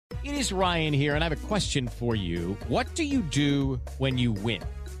It is Ryan here, and I have a question for you. What do you do when you win?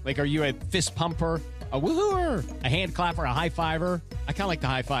 Like, are you a fist pumper, a woo-hooer, a hand clapper, a high fiver? I kind of like the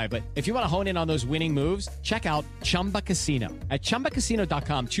high five, but if you want to hone in on those winning moves, check out Chumba Casino. At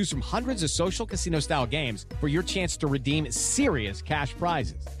ChumbaCasino.com, choose from hundreds of social casino-style games for your chance to redeem serious cash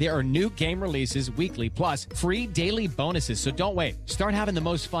prizes. There are new game releases weekly, plus free daily bonuses. So don't wait. Start having the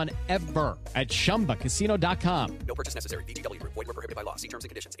most fun ever at ChumbaCasino.com. No purchase necessary. VGW Group. Void where prohibited by law. See terms and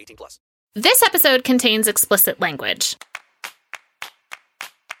conditions. 18+. This episode contains explicit language.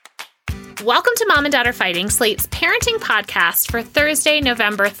 Welcome to Mom and Dad Are Fighting, Slate's parenting podcast for Thursday,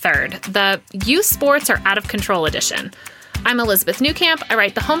 November 3rd, the Youth Sports Are Out of Control edition. I'm Elizabeth Newcamp. I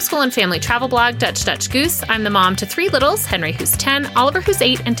write the homeschool and family travel blog, Dutch Goose. I'm the mom to three littles, Henry, who's 10, Oliver, who's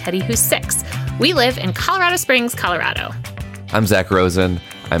 8, and Teddy, who's 6. We live in Colorado Springs, Colorado. I'm Zach Rosen.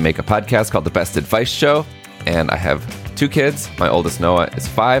 I make a podcast called The Best Advice Show, and I have 2 kids. My oldest, Noah, is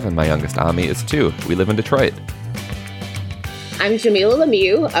 5, and my youngest, Ami, is 2. We live in Detroit. I'm Jamila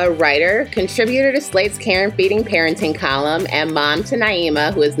Lemieux, a writer, contributor to Slate's Care and Feeding Parenting column, and mom to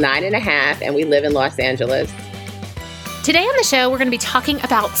Naima, who is 9.5, and we live in Los Angeles. Today on the show, we're going to be talking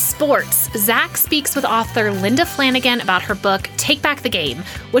about sports. Zach speaks with author Linda Flanagan about her book, Take Back the Game,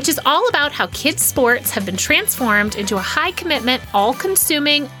 which is all about how kids' sports have been transformed into a high-commitment,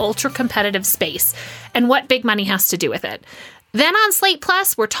 all-consuming, ultra-competitive space, and what big money has to do with it. Then on Slate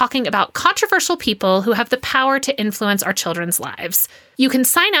Plus, we're talking about controversial people who have the power to influence our children's lives. You can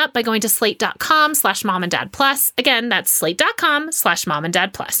sign up by going to slate.com/momanddadplus. Again, that's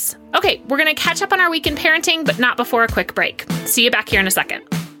slate.com/momanddadplus. Okay, we're going to catch up on our week in parenting, but not before a quick break. See you back here in a second.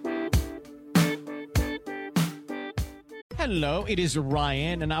 Hello, it is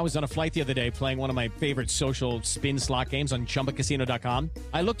Ryan, and I was on a flight the other day playing one of my favorite social spin slot games on ChumbaCasino.com.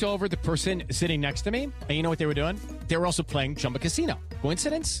 I looked over at the person sitting next to me, and you know what they were doing? They were also playing Chumba Casino.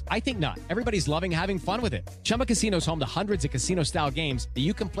 Coincidence? I think not. Everybody's loving having fun with it. Chumba Casino is home to hundreds of casino-style games that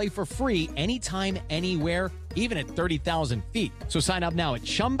you can play for free anytime, anywhere, even at 30,000 feet. So sign up now at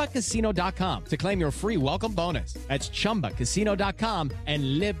ChumbaCasino.com to claim your free welcome bonus. That's ChumbaCasino.com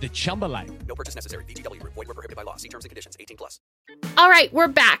and live the Chumba life. No purchase necessary. VGW Group. Void where prohibited by law. See terms and conditions. 18+. All right, we're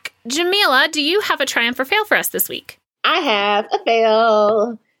back. Jamila, do you have a triumph or fail for us this week? I have a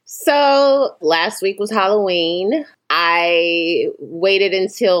fail. So last week was Halloween. I waited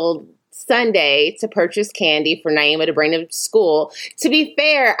until Sunday to purchase candy for Naima to bring to school. To be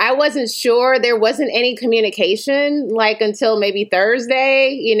fair, I wasn't sure. There wasn't any communication until maybe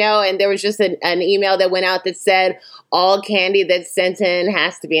Thursday, and there was just an email that went out that said all candy that's sent in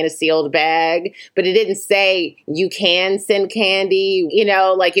has to be in a sealed bag, but it didn't say you can send candy,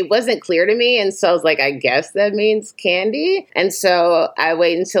 it wasn't clear to me. And so I was like, I guess that means candy. And so I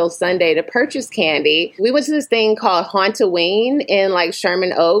waited until Sunday to purchase candy. We went to this thing called Hauntoween in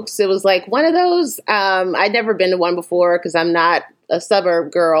Sherman Oaks. It was one of those, I'd never been to one before because I'm not a suburb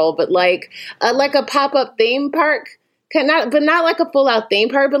girl, but like a pop-up theme park. Not like a full-out theme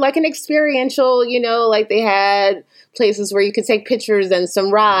park, but like an experiential, they had places where you could take pictures and some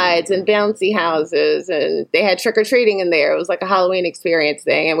rides and bouncy houses, and they had trick-or-treating in there. It was like a Halloween experience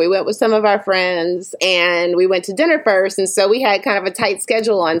thing, and we went with some of our friends, and we went to dinner first, and so we had kind of a tight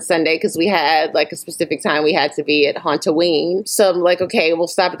schedule on Sunday because we had a specific time we had to be at Hauntoween. So I'm like, okay, we'll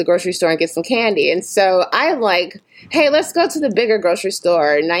stop at the grocery store and get some candy. And so I'm like, hey, let's go to the bigger grocery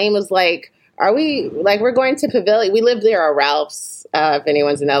store. And Naeem was like, are we, we're going to Pavilion. We live near a Ralph's, if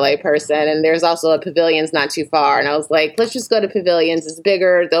anyone's an LA person. And there's also a Pavilions not too far. And I was like, let's just go to Pavilions. It's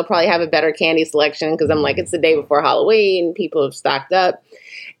bigger. They'll probably have a better candy selection because I'm like, it's the day before Halloween. People have stocked up.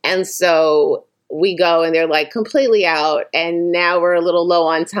 And so we go and they're completely out. And now we're a little low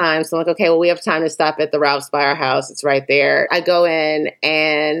on time. So I'm like, okay, well, we have time to stop at the Ralph's by our house. It's right there. I go in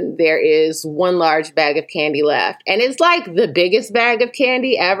and there is one large bag of candy left. And it's the biggest bag of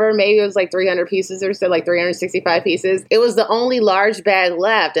candy ever. Maybe it was 300 pieces or so, 365 pieces. It was the only large bag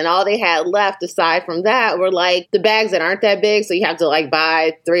left. And all they had left aside from that were the bags that aren't that big. So you have to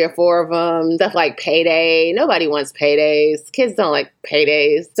buy 3 or 4 of them. Stuff like Payday. Nobody wants paydays. Kids don't like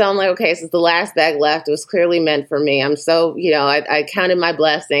paydays. So I'm like, okay, this is the last bag left. It was clearly meant for me. I'm so, I counted my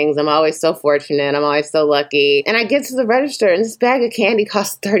blessings. I'm always so fortunate. I'm always so lucky. And I get to the register and this bag of candy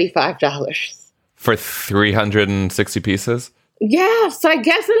costs $35. For 360 pieces? Yeah, so I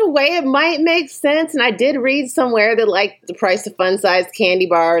guess in a way it might make sense. And I did read somewhere that the price of fun-sized candy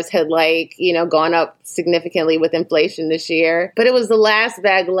bars had gone up significantly with inflation this year. But it was the last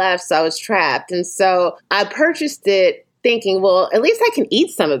bag left, so I was trapped. And so I purchased it thinking, well, at least I can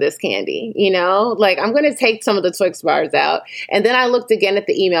eat some of this candy, you know? Like, I'm going to take some of the Twix bars out. And then I looked again at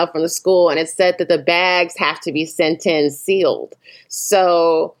the email from the school, and it said that the bags have to be sent in sealed.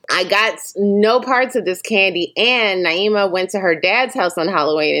 So I got no parts of this candy, and Naima went to her dad's house on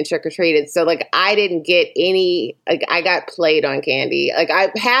Halloween and trick-or-treated. So, like, I didn't get any, like, I got played on candy. Like,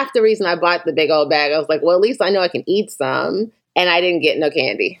 half the reason I bought the big old bag, I was like, well, at least I know I can eat some. And I didn't get no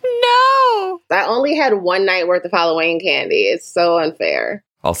candy. No! I only had one night worth of Halloween candy. It's so unfair.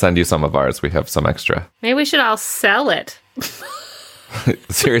 I'll send you some of ours. We have some extra. Maybe we should all sell it.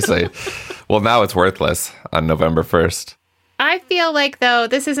 Seriously. Well, now it's worthless on November 1st. I feel like, though,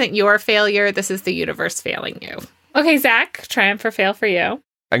 this isn't your failure. This is the universe failing you. Okay, Zach, triumph or fail for you?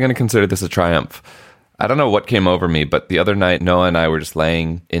 I'm going to consider this a triumph. I don't know what came over me, but the other night, Noah and I were just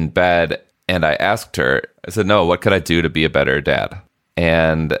laying in bed, and I asked her, I said, Noah, what could I do to be a better dad?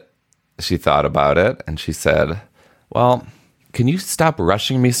 And she thought about it, and she said, well, can you stop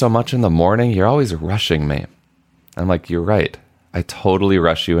rushing me so much in the morning? You're always rushing me. I'm like, you're right. I totally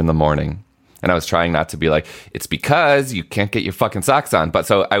rush you in the morning. And I was trying not to be like, it's because you can't get your fucking socks on. But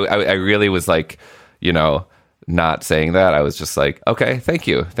so I really was like, you know, not saying that. I was just like, okay, thank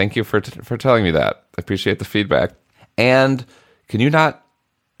you. Thank you for telling me that. I appreciate the feedback. And can you not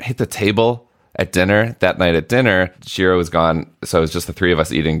hit the table at dinner? That night at dinner, Shiro was gone. So it was just the three of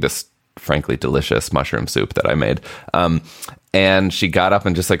us eating this frankly delicious mushroom soup that I made. And she got up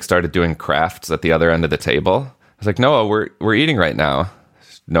and just like started doing crafts at the other end of the table. I was like, Noah, we're eating right now.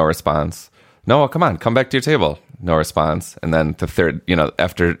 No response. Noah, come on, come back to your table. No response. And then the third, you know,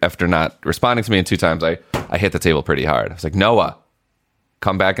 after not responding to me in 2 times, I hit the table pretty hard. I was like, Noah,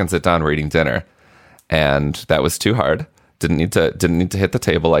 come back and sit down. We're eating dinner. And that was too hard. Didn't need to hit the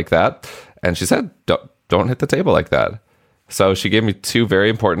table like that. And she said, don't hit the table like that. So she gave me 2 very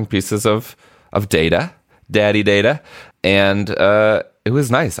important pieces of data, daddy data. And it was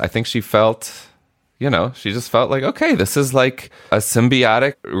nice. I think she felt, you know, she just felt like, okay, this is like a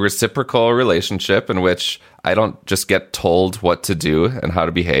symbiotic reciprocal relationship in which I don't just get told what to do and how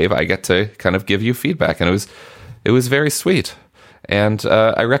to behave. I get to kind of give you feedback. And it was very sweet. And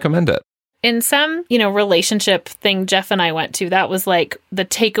I recommend it. In some, you know, relationship thing Jeff and I went to, that was like the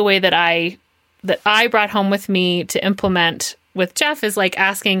takeaway that I brought home with me to implement with Jeff is like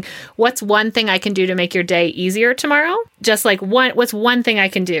asking, what's one thing I can do to make your day easier tomorrow? Just like what's one thing I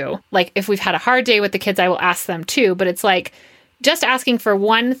can do? Like if we've had a hard day with the kids, I will ask them too. But it's like just asking for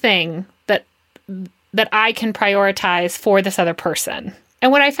one thing that I can prioritize for this other person.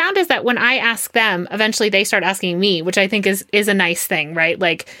 And what I found is that when I ask them, eventually they start asking me, which I think is a nice thing, right?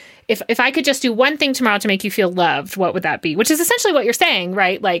 Like if I could just do one thing tomorrow to make you feel loved, what would that be? Which is essentially what you're saying,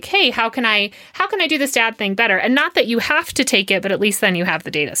 right? Like, hey, how can I do this dad thing better? And not that you have to take it, but at least then you have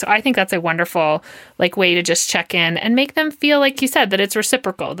the data. So I think that's a wonderful like way to just check in and make them feel, like you said, that it's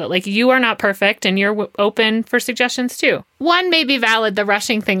reciprocal, that like you are not perfect and you're open for suggestions too. One may be valid. The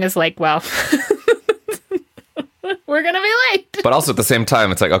rushing thing is like, well, we're going to be late. But also at the same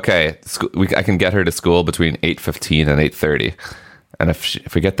time, it's like, okay, I can get her to school between 8:15 and 8:30. And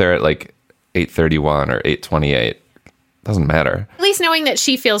if we get there at like 8:31 or 8:28, doesn't matter. At least knowing that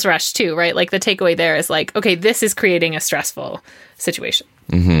she feels rushed too, right? Like the takeaway there is like, okay, this is creating a stressful situation.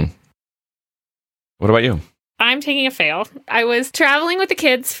 Mm-hmm. What about you? I'm taking a fail. I was traveling with the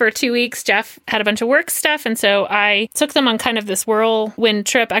kids for 2 weeks. Jeff had a bunch of work stuff, and so I took them on kind of this whirlwind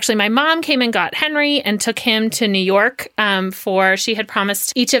trip. Actually, my mom came and got Henry and took him to New York she had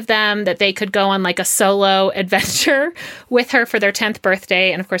promised each of them that they could go on like a solo adventure with her for their 10th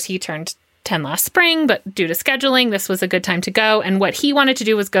birthday. And of course, he turned 10 last spring, but due to scheduling, this was a good time to go. And what he wanted to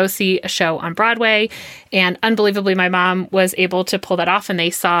do was go see a show on Broadway. And unbelievably, my mom was able to pull that off, and they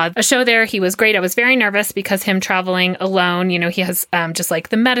saw a show there. He was great. I was very nervous because him traveling alone, you know, he has just like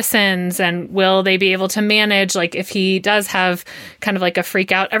the medicines, and will they be able to manage, like if he does have kind of like a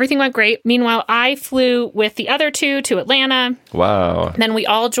freak out. Everything went great. Meanwhile, I flew with the other 2 to Atlanta. Wow. Then we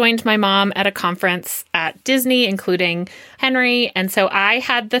all joined my mom at a conference at Disney, including Henry. And so I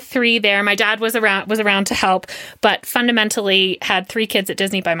had the 3 there. My dad was around to help, but fundamentally had 3 kids at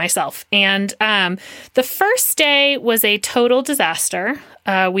Disney by myself. And the first day was a total disaster.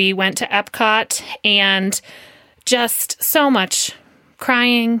 We went to Epcot and just so much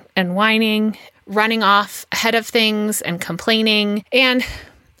crying and whining, running off ahead of things and complaining. And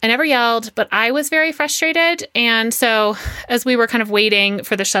I never yelled, but I was very frustrated. And so as we were kind of waiting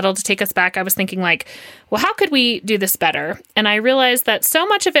for the shuttle to take us back, I was thinking like, well, how could we do this better? And I realized that so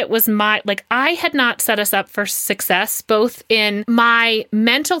much of it was I had not set us up for success, both in my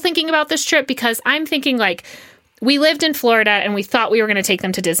mental thinking about this trip, because I'm thinking like, we lived in Florida and we thought we were going to take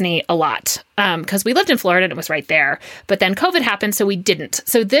them to Disney a lot because we lived in Florida and it was right there. But then COVID happened, so we didn't.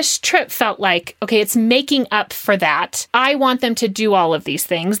 So this trip felt like, okay, it's making up for that. I want them to do all of these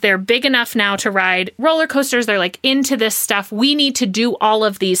things. They're big enough now to ride roller coasters. They're like into this stuff. We need to do all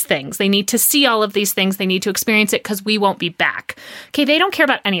of these things. They need to see all of these things. They need to experience it because we won't be back. Okay, they don't care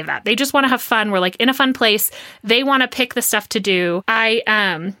about any of that. They just want to have fun. We're like in a fun place. They want to pick the stuff to do.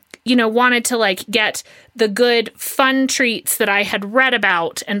 I wanted to like get the good fun treats that I had read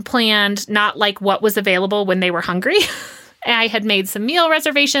about and planned, not like what was available when they were hungry. I had made some meal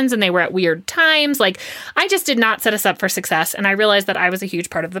reservations and they were at weird times. Like, I just did not set us up for success. And I realized that I was a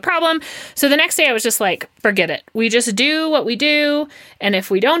huge part of the problem. So the next day I was just like, forget it. We just do what we do. And if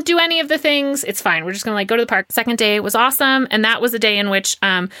we don't do any of the things, it's fine. We're just going to like go to the park. Second day was awesome. And that was a day in which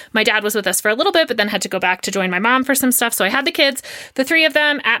my dad was with us for a little bit, but then had to go back to join my mom for some stuff. So I had the kids, the three of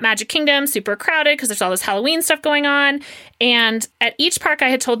them at Magic Kingdom, super crowded because there's all this Halloween stuff going on. And at each park I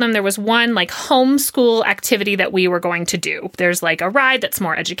had told them there was one like homeschool activity that we were going to do. There's like a ride that's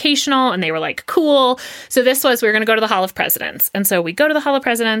more educational and they were like, cool. So this was, we were going to go to the Hall of Presidents. And so we go to the Hall of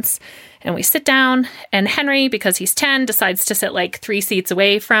Presidents and we sit down and Henry, because he's 10, decides to sit like 3 seats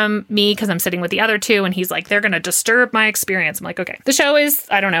away from me because I'm sitting with the other two. And he's like, they're going to disturb my experience. I'm like, okay. The show is,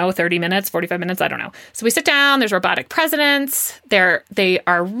 I don't know, 30 minutes, 45 minutes. I don't know. So we sit down, there's robotic presidents. They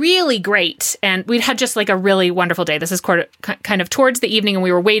are really great. And we'd had just like a really wonderful day. This is kind of towards the evening and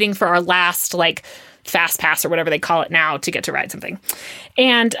we were waiting for our last like fast pass or whatever they call it now to get to ride something.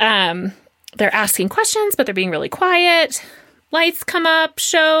 And they're asking questions, but they're being really quiet. Lights come up,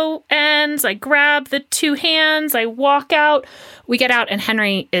 show ends. I grab the 2 hands. I walk out. We get out and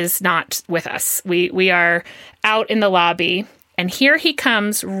Henry is not with us. We are out in the lobby. And here he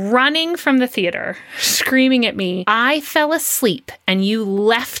comes running from the theater, screaming at me, I fell asleep and you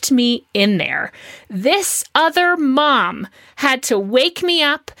left me in there. This other mom had to wake me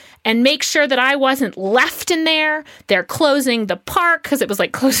up and make sure that I wasn't left in there. They're closing the park because it was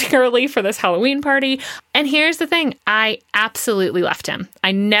like closing early for this Halloween party. And here's the thing. I absolutely left him.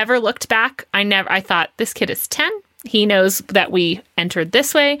 I never looked back. I thought, this kid is 10. He knows that we entered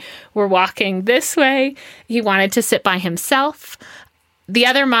this way. We're walking this way. He wanted to sit by himself. The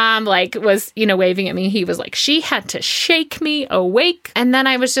other mom was, waving at me. He was like, she had to shake me awake. And then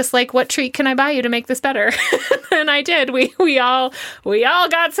I was just like, what treat can I buy you to make this better? And I did. We all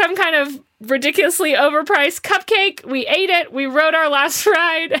got some kind of ridiculously overpriced cupcake. We ate it. We rode our last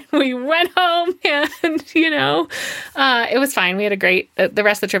ride. We went home and, it was fine. We had a great, the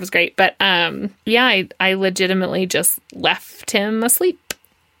rest of the trip was great. But I legitimately just left him asleep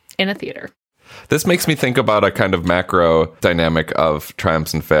in a theater. This makes me think about a kind of macro dynamic of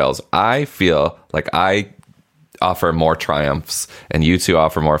triumphs and fails. I feel like I offer more triumphs and you two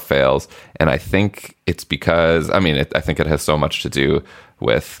offer more fails. And I think it's because, I think it has so much to do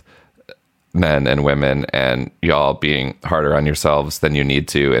with men and women and y'all being harder on yourselves than you need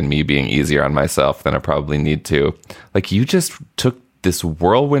to and me being easier on myself than I probably need to. Like, you just took this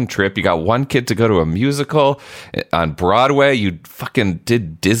whirlwind trip. You got one kid to go to a musical on Broadway. You fucking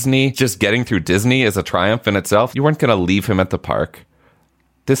did Disney. Just getting through Disney is a triumph in itself. You weren't going to leave him at the park.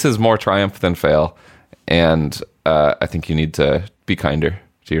 This is more triumph than fail. And I think you need to be kinder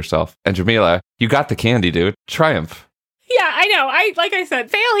to yourself. And Jamila, you got the candy, dude. Triumph. Yeah, I know. Like I said,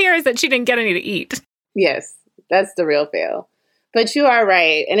 fail here is that she didn't get any to eat. Yes, that's the real fail. But you are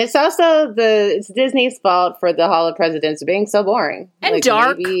right. And it's also it's Disney's fault for the Hall of Presidents being so boring. And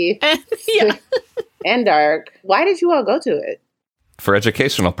dark. And dark. Why did you all go to it? For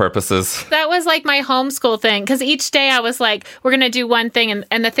educational purposes. That was like my homeschool thing. Because each day I was like, we're going to do one thing.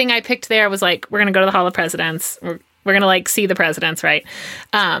 And the thing I picked there was like, we're going to go to the Hall of Presidents. We're going to see the presidents, right?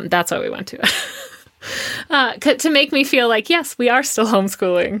 That's why we went to it. To make me feel like, yes, we are still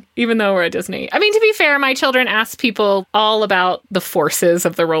homeschooling, even though we're at Disney. To be fair, my children asked people all about the forces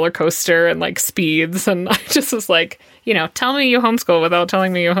of the roller coaster and speeds. And I just was like, tell me you homeschool without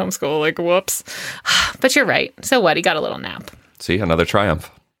telling me you homeschool. Whoops. But you're right. So what? He got a little nap. See, another triumph.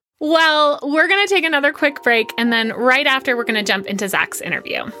 Well, we're going to take another quick break. And then right after, we're going to jump into Zach's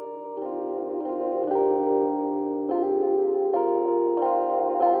interview.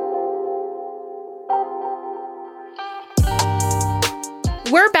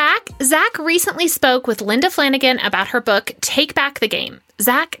 We're back. Zach recently spoke with Linda Flanagan about her book, Take Back the Game.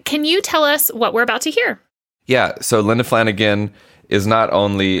 Zach, can you tell us what we're about to hear? Yeah, so Linda Flanagan is not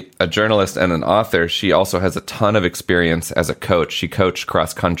only a journalist and an author, she also has a ton of experience as a coach. She coached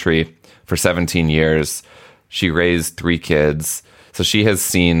cross country for 17 years. She raised 3 kids. So she has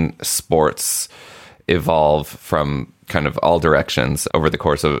seen sports evolve from kind of all directions over the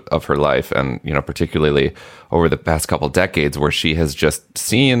course of her life. And, particularly over the past couple decades, where she has just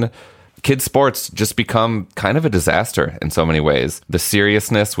seen kids sports just become kind of a disaster in so many ways. The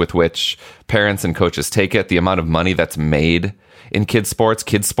seriousness with which parents and coaches take it, the amount of money that's made in kids sports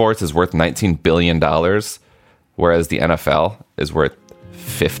is worth $19 billion, whereas the NFL is worth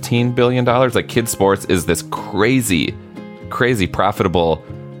 $15 billion. Like, kids sports is this crazy, crazy profitable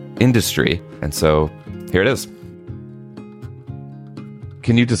industry. And so here it is.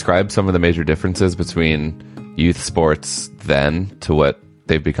 Can you describe some of the major differences between youth sports then to what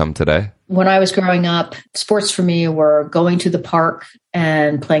they've become today? When I was growing up, sports for me were going to the park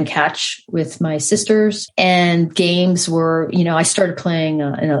and playing catch with my sisters. And games were, I started playing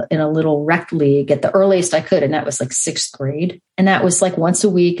in a little rec league at the earliest I could. And that was like sixth grade. And that was like once a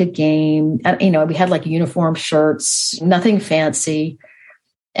week, a game. We had like uniform shirts, nothing fancy.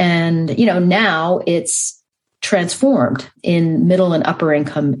 And, now it's transformed in middle and upper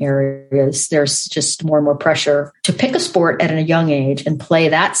income areas. There's just more and more pressure to pick a sport at a young age and play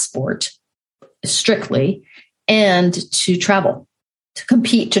that sport strictly, and to travel, to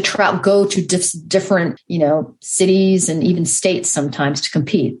compete, to travel, go to different, cities and even states sometimes to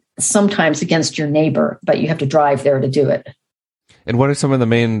compete, sometimes against your neighbor, but you have to drive there to do it. And what are some of the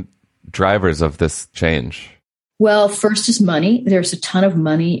main drivers of this change? Well, first is money. There's a ton of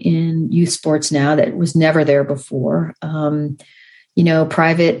money in youth sports now that was never there before.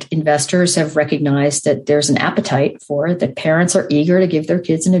 Private investors have recognized that there's an appetite for it, that parents are eager to give their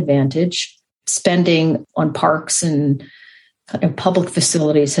kids an advantage. Spending on parks and public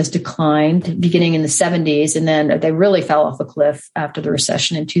facilities has declined beginning in the 70s, and then they really fell off a cliff after the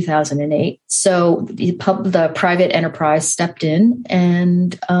recession in 2008. So the private enterprise stepped in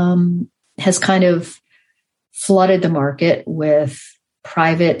and has kind of flooded the market with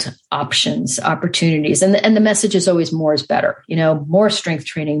private opportunities. And the message is always more is better, more strength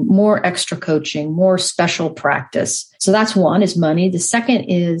training, more extra coaching, more special practice. So that's one, is money. The second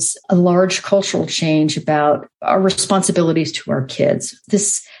is a large cultural change about our responsibilities to our kids.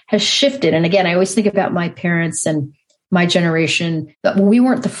 This has shifted. And again, I always think about my parents and my generation, but we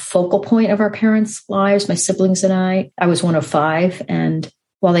weren't the focal point of our parents' lives, my siblings and I was one of five. And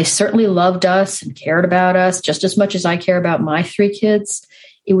while they certainly loved us and cared about us just as much as I care about my three kids,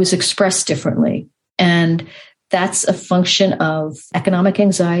 it was expressed differently. And that's a function of economic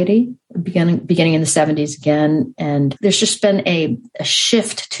anxiety beginning in the 70s again. And there's just been a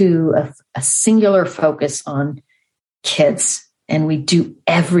shift to a singular focus on kids. And we do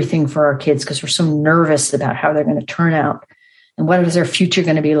everything for our kids because we're so nervous about how they're going to turn out and what is their future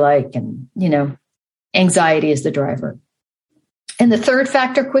going to be like. And, anxiety is the driver. And the third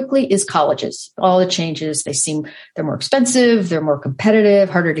factor quickly is colleges. All the changes, they're more expensive, they're more competitive,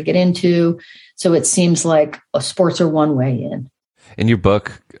 harder to get into. So it seems like sports are one way in. In your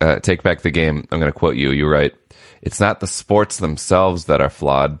book, Take Back the Game, I'm going to quote you. You write, "It's not the sports themselves that are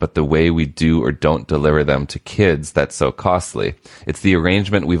flawed, but the way we do or don't deliver them to kids that's so costly. It's the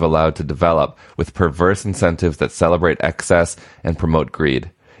arrangement we've allowed to develop with perverse incentives that celebrate excess and promote greed.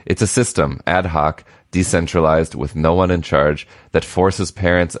 It's a system, ad hoc, decentralized, with no one in charge, that forces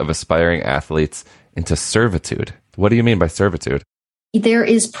parents of aspiring athletes into servitude." What do you mean by servitude? There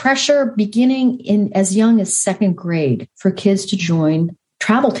is pressure beginning in as young as second grade for kids to join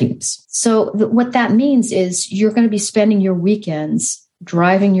travel teams. So what that means is you're going to be spending your weekends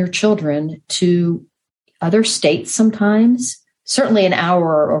driving your children to other states sometimes, certainly an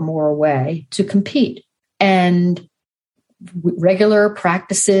hour or more away, to compete. And regular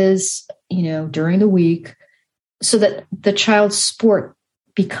practices, during the week, so that the child's sport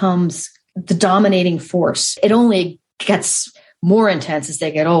becomes the dominating force. It only gets more intense as they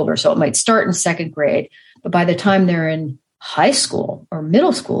get older. So it might start in second grade, but by the time they're in high school or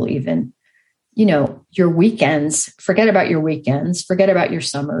middle school, even, your weekends, forget about your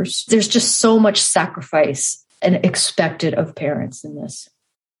summers. There's just so much sacrifice and expected of parents in this.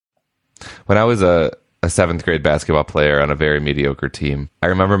 When I was a seventh grade basketball player on a very mediocre team, I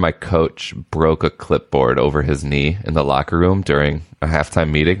remember my coach broke a clipboard over his knee in the locker room during a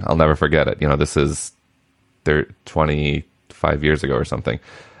halftime meeting. I'll never forget it. This is 25 years ago or something.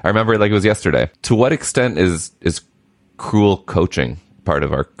 I remember it like it was yesterday. To what extent is cruel coaching part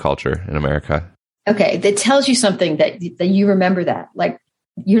of our culture in America? Okay, that tells you something that you remember that. Like,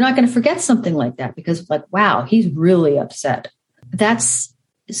 you're not going to forget something like that because, wow, he's really upset. That's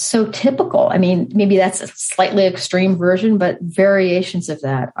so typical. I mean, maybe that's a slightly extreme version, but variations of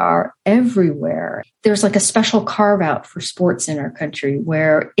that are everywhere. There's like a special carve out for sports in our country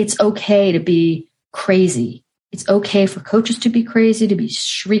where it's okay to be crazy It's okay for coaches to be crazy, to be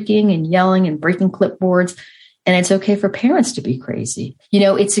shrieking and yelling and breaking clipboards. And it's okay for parents to be crazy.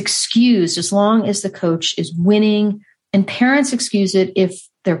 It's excused as long as the coach is winning, and parents excuse it if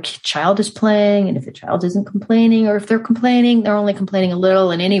their child is playing and if the child isn't complaining, or if they're complaining, they're only complaining a little.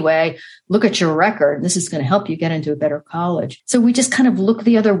 And anyway, look at your record. This is going to help you get into a better college. So we just kind of look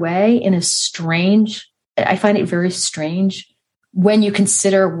the other way in a I find it very strange when you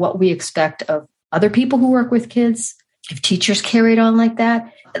consider what we expect of other people who work with kids. If teachers carried on like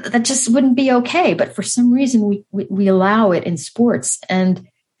that, that just wouldn't be okay. But for some reason, we allow it in sports. And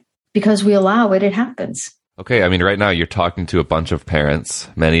because we allow it, it happens. Okay, I mean, right now you're talking to a bunch of parents,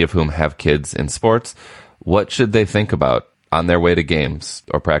 many of whom have kids in sports. What should they think about on their way to games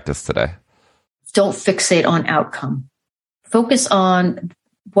or practice today? Don't fixate on outcome. Focus on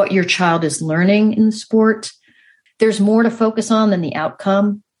what your child is learning in the sport. There's more to focus on than the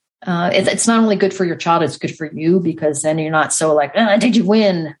outcome. It's not only good for your child, it's good for you, because then you're not so like, did you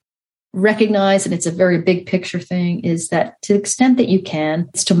win? Recognize, and it's a very big picture thing, is that to the extent that you can,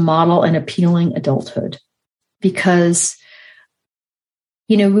 it's to model an appealing adulthood. Because,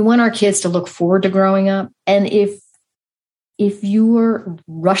 we want our kids to look forward to growing up. And if you are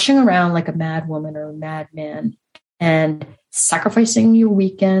rushing around like a mad woman or a madman and sacrificing your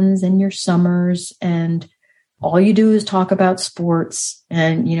weekends and your summers, and all you do is talk about sports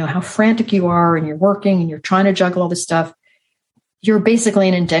and, how frantic you are, and you're working and you're trying to juggle all this stuff, you're basically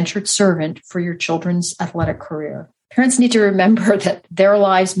an indentured servant for your children's athletic career. Parents need to remember that their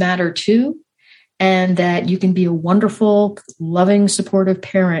lives matter too, and that you can be a wonderful, loving, supportive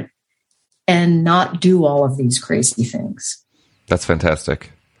parent and not do all of these crazy things. That's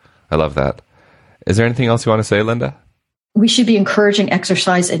fantastic. I love that. Is there anything else you want to say, Linda? We should be encouraging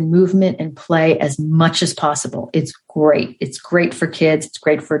exercise and movement and play as much as possible. It's great. It's great for kids. It's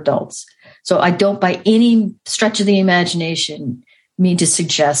great for adults. So I don't, by any stretch of the imagination, mean to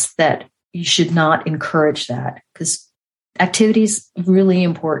suggest that you should not encourage that, because activity is really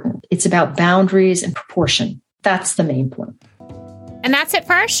important. It's about boundaries and proportion. That's the main point. And that's it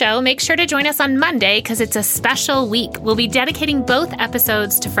for our show. Make sure to join us on Monday because it's a special week. We'll be dedicating both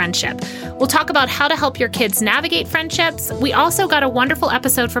episodes to friendship. We'll talk about how to help your kids navigate friendships. We also got a wonderful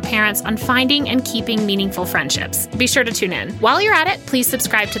episode for parents on finding and keeping meaningful friendships. Be sure to tune in. While you're at it, please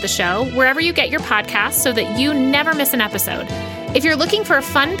subscribe to the show wherever you get your podcasts so that you never miss an episode. If you're looking for a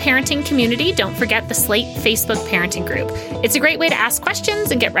fun parenting community, don't forget the Slate Facebook parenting group. It's a great way to ask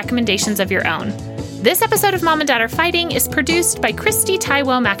questions and get recommendations of your own. This episode of Mom and Dad Are Fighting is produced by Christy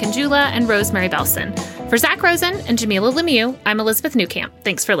Taiwo Macanjula and Rosemary Belson. For Zach Rosen and Jamila Lemieux, I'm Elizabeth Newcamp.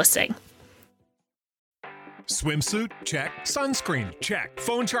 Thanks for listening. Swimsuit? Check. Sunscreen? Check.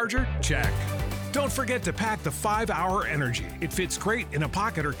 Phone charger? Check. Don't forget to pack the 5-Hour Energy. It fits great in a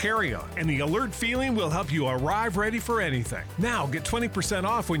pocket or carry-on, and the alert feeling will help you arrive ready for anything. Now get 20%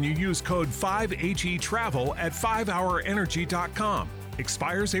 off when you use code 5HETRAVEL at 5hourenergy.com.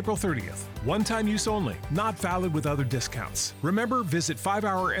 Expires April 30th. One-time use only. Not valid with other discounts. Remember, visit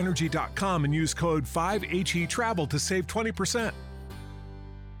 5hourenergy.com and use code 5HETRAVEL to save 20%.